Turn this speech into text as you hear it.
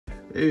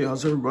Hey,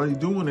 how's everybody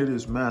doing? It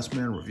is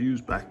MSKMAN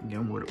Reviews back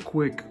again with a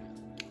quick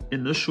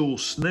initial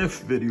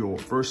sniff video,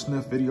 first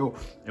sniff video.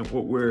 And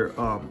what we're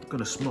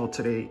gonna smell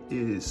today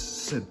is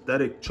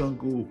Synthetic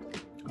Jungle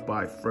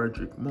by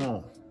Frederic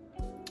Malle.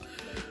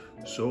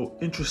 So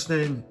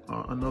interesting,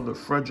 another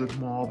Frederic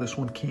Malle. This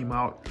one came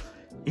out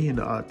in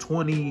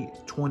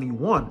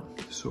 2021,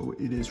 so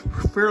it is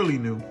fairly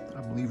new.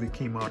 I believe it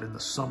came out in the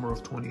summer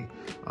of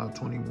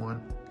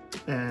 2021.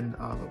 And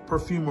the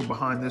perfumer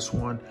behind this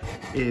one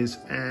is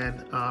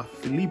Anne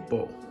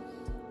Flipo.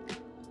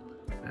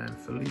 Anne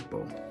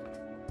Flipo.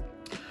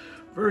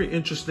 Very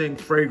interesting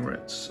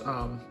fragrance.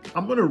 I'm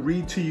going to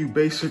read to you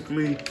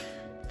basically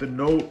the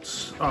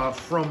notes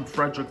from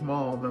Frederic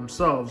Malle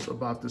themselves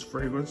about this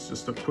fragrance,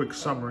 just a quick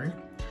summary.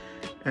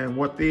 And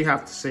what they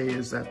have to say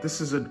is that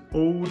this is an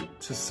ode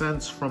to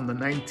scents from the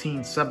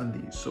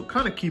 1970s. So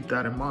kind of keep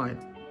that in mind.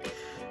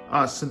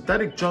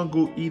 Synthetic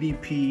Jungle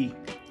EDP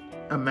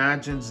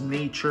reimagines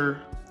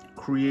nature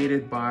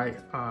created by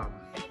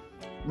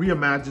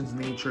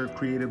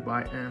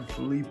Anne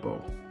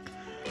Flipo.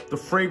 The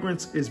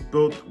fragrance is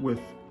built with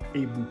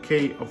a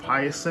bouquet of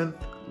hyacinth,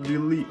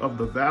 lily of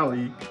the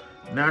valley,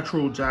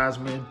 natural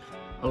jasmine,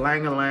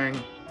 ylang-ylang,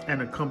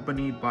 and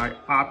accompanied by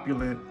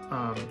opulent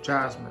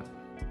jasmine.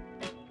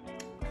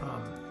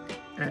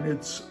 And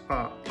it's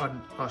a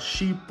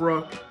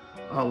chypre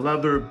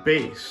leather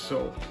base.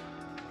 So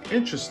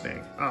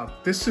interesting.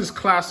 This is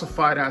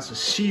classified as a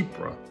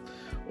chypre,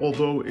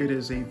 although it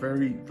is a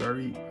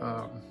very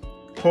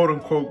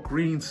quote-unquote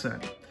green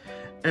scent.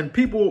 And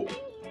people,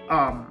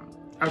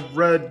 I've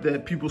read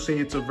that people say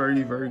it's a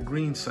very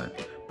green scent,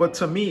 but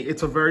to me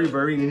it's a very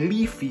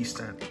leafy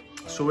scent.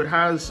 So it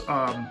has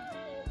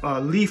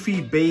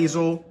leafy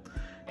basil,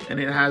 and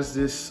it has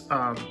this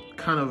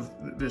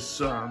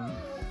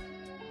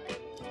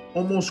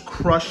almost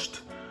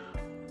crushed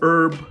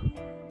herb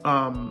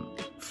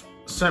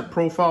scent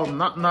profile,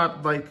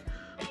 not like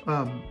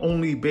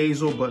only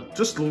basil, but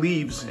just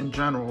leaves in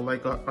general,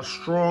 like a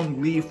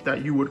strong leaf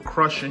that you would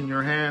crush in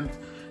your hand,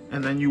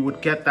 and then you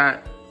would get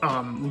that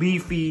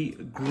leafy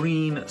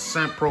green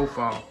scent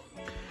profile.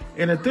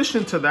 In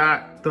addition to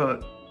that,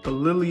 the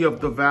lily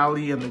of the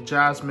valley and the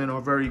jasmine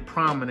are very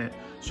prominent,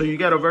 so you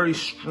get a very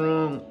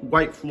strong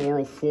white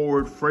floral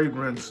forward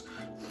fragrance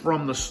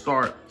from the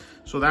start.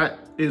 So that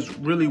is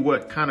really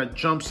what kind of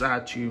jumps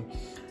at you.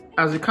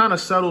 As it kind of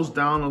settles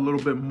down a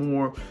little bit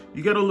more,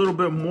 you get a little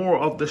bit more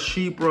of the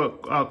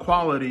chypre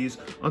qualities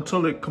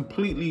until it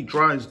completely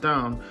dries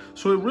down.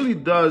 So it really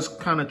does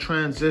kind of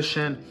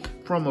transition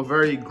from a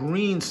very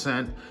green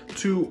scent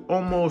to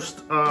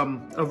almost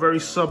a very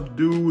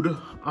subdued,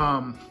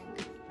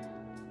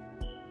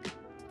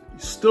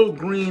 still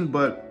green,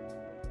 but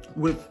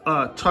with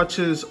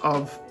touches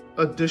of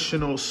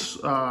additional,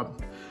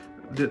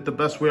 the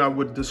best way I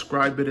would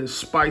describe it is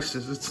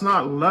spices. It's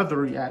not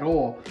leathery at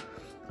all.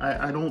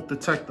 I don't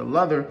detect the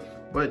leather,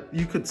 but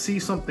you could see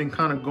something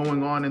kind of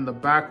going on in the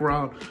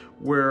background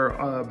where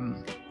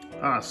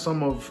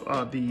some of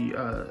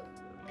the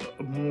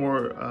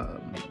more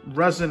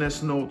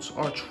resinous notes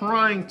are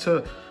trying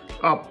to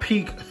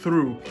peek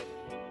through.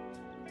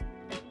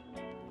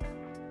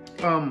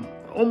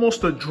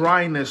 Almost a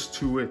dryness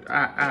to it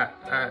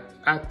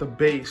at the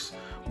base.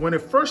 When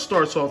it first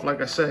starts off,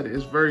 like I said,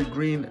 is very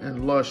green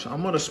and lush.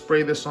 I'm gonna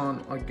spray this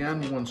on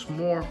again once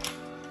more.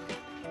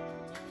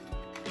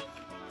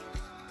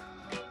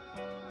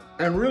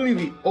 And really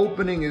the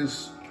opening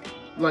is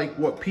like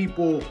what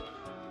people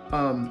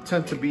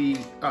tend to be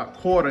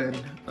caught in.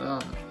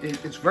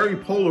 It's very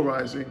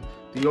polarizing,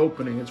 the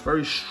opening. It's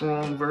very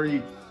strong,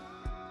 very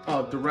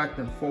direct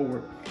and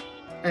forward.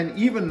 And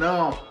even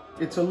now,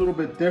 it's a little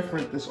bit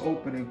different, this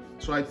opening.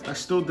 So I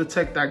still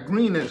detect that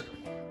greenness,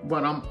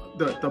 but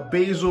the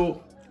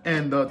basil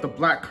and the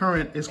black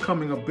currant is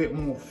coming a bit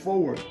more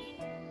forward.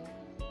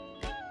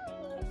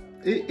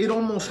 It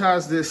almost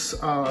has this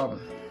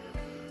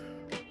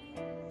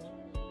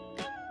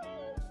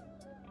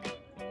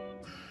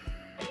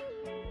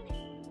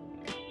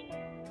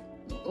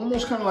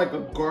almost kind of like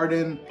a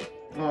garden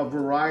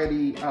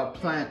variety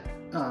plant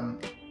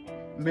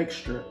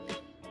mixture,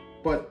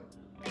 but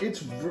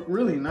it's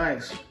really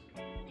nice.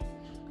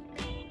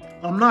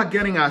 I'm not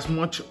getting as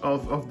much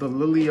of the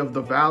lily of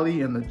the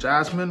valley and the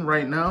jasmine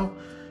right now,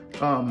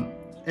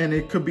 and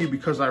it could be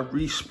because I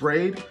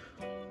resprayed,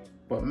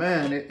 but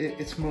man,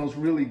 it smells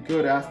really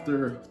good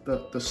after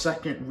the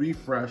second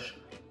refresh.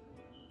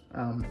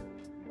 Kind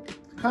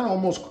of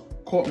almost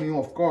caught me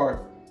off guard,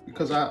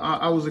 because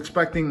I was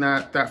expecting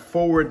that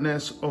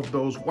forwardness of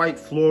those white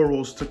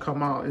florals to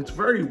come out. It's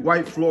very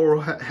white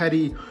floral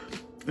heady,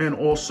 and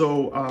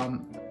also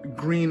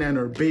green and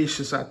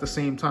herbaceous at the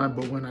same time.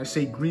 But when I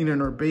say green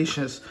and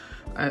herbaceous,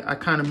 I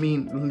kind of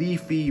mean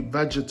leafy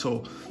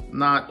vegetal,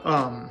 not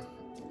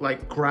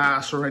like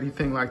grass or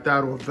anything like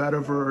that, or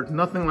vetiver,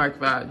 nothing like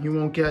that. You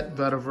won't get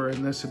vetiver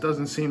in this. It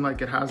doesn't seem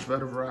like it has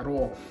vetiver at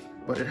all,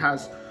 but it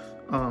has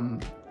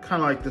kind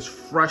of like this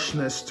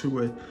freshness to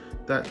it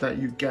that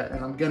you get,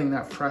 and I'm getting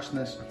that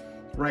freshness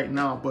right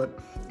now. But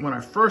when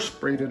I first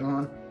sprayed it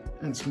on,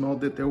 and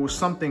smelled it, there was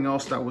something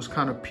else that was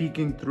kind of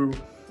peeking through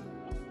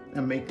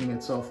and making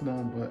itself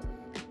known, but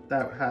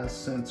that has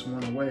since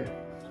went away.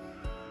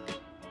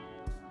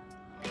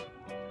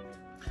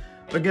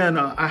 Again,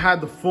 I had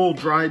the full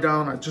dry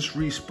down. I just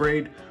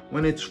resprayed.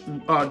 When it's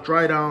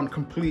dry down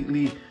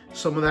completely,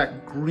 some of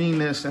that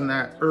greenness and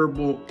that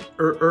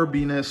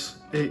herbiness,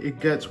 it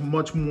gets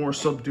much more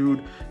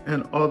subdued,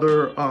 and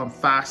other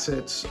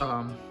facets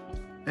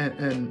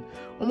and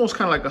almost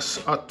kind of like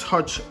a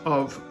touch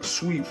of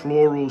sweet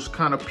florals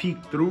kind of peek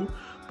through,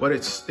 but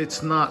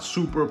it's not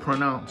super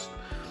pronounced.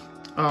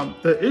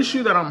 The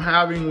issue that I'm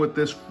having with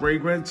this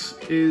fragrance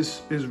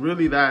is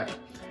really that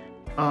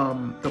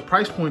the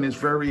price point is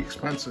very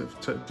expensive,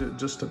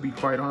 just to be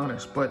quite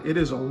honest, but it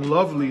is a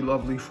lovely,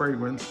 lovely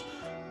fragrance.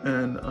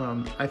 And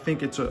I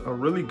think it's a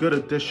really good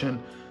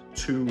addition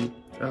to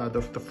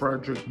the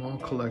Frederic Malle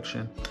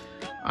collection.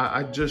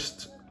 I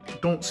just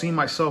don't see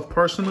myself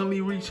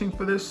personally reaching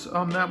for this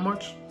that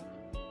much,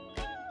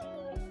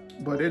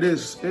 but it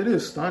is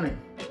stunning.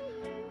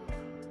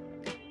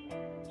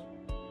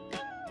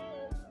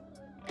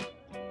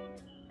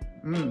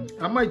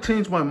 I might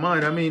change my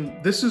mind. I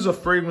mean, this is a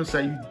fragrance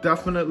that you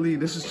definitely,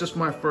 this is just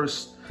my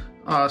first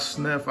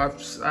sniff.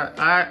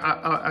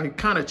 I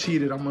kind of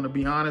cheated, I'm gonna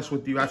be honest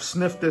with you. I've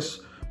sniffed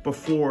this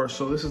before,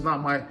 so this is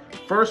not my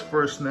first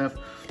sniff,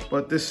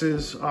 but this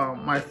is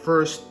my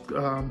first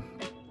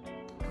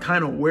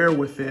kind of wear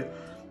with it,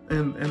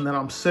 and that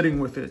I'm sitting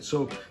with it.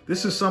 So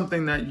this is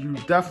something that you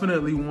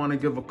definitely want to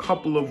give a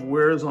couple of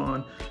wears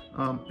on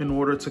in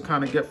order to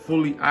kind of get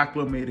fully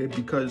acclimated,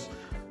 because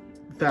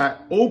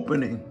that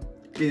opening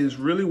is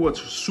really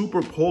what's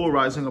super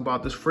polarizing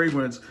about this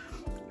fragrance.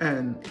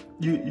 And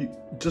you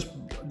just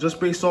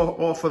based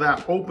off of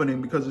that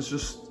opening, because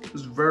it's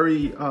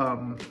very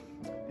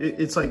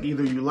it's like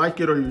either you like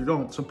it or you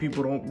don't. Some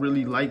people don't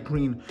really like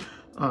green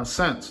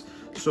scents.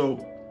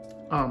 So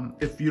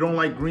if you don't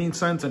like green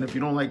scents and if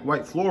you don't like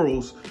white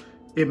florals,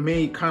 it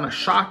may kind of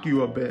shock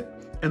you a bit.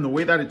 And the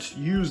way that it's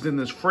used in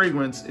this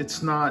fragrance,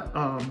 it's not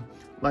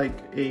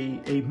like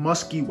a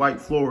musky white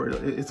floral.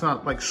 It's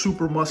not like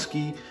super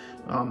musky.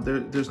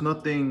 There's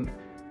nothing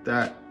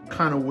that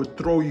kind of would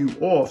throw you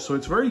off. So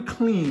it's very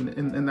clean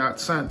in that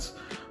sense.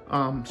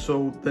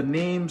 So the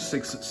name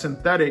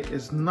synthetic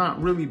is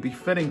not really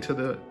befitting to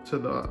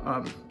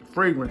the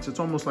fragrance. It's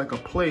almost like a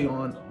play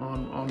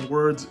on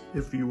words,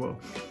 if you will.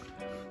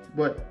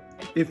 But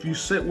if you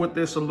sit with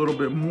this a little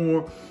bit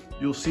more,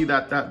 you'll see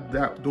that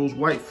those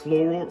white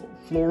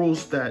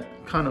florals that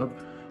kind of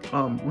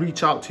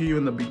reach out to you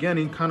in the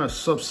beginning kind of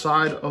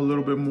subside a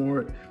little bit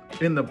more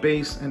in the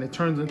base, and it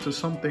turns into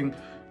something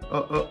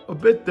a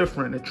bit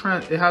different. It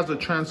has a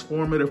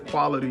transformative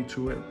quality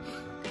to it,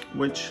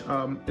 which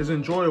is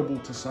enjoyable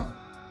to some.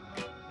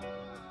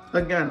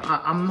 Again,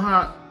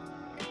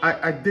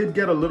 I did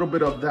get a little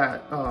bit of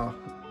that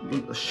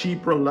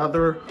sheep or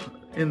leather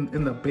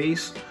in the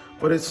base,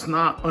 but it's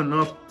not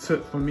enough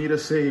for me to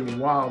say,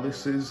 wow,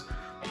 this is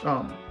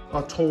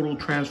a total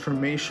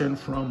transformation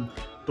from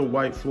the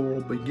white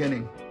floral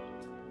beginning.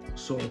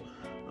 So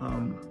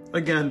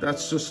again,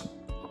 that's just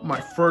my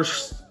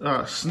first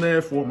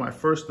sniff, or my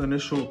first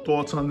initial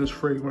thoughts on this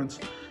fragrance.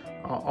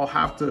 I'll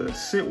have to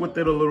sit with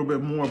it a little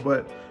bit more,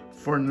 but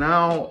for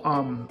now,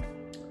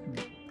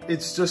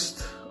 it's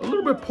just a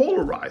little bit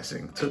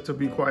polarizing, to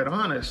be quite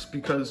honest,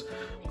 because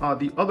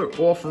the other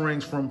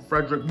offerings from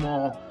Frederic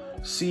Malle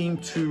seem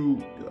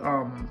to,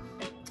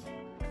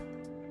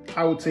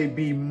 I would say,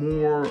 be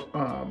more,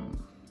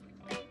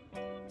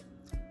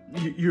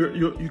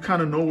 you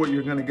kind of know what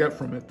you're gonna get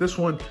from it. This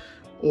one,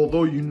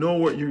 although you know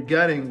what you're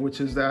getting, which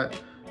is that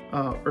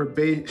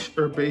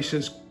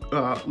herbaceous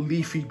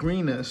leafy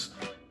greenness,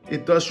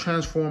 it does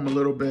transform a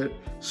little bit.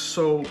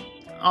 So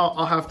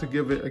I'll have to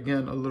give it,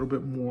 again, a little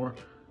bit more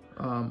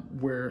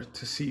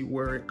to see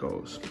where it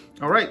goes.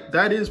 All right,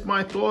 that is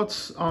my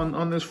thoughts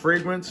on this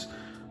fragrance.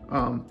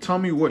 Tell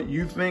me what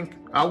you think.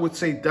 I would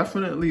say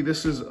definitely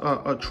this is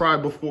a try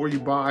before you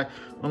buy,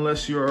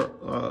 unless you're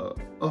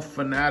a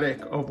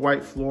fanatic of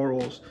white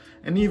florals.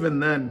 And even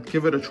then,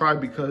 give it a try,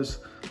 because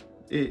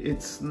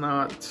it's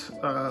not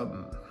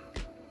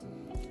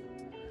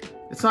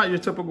your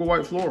typical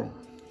white floral.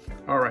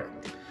 All right,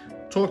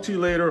 talk to you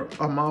later.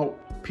 I'm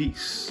out.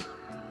 Peace.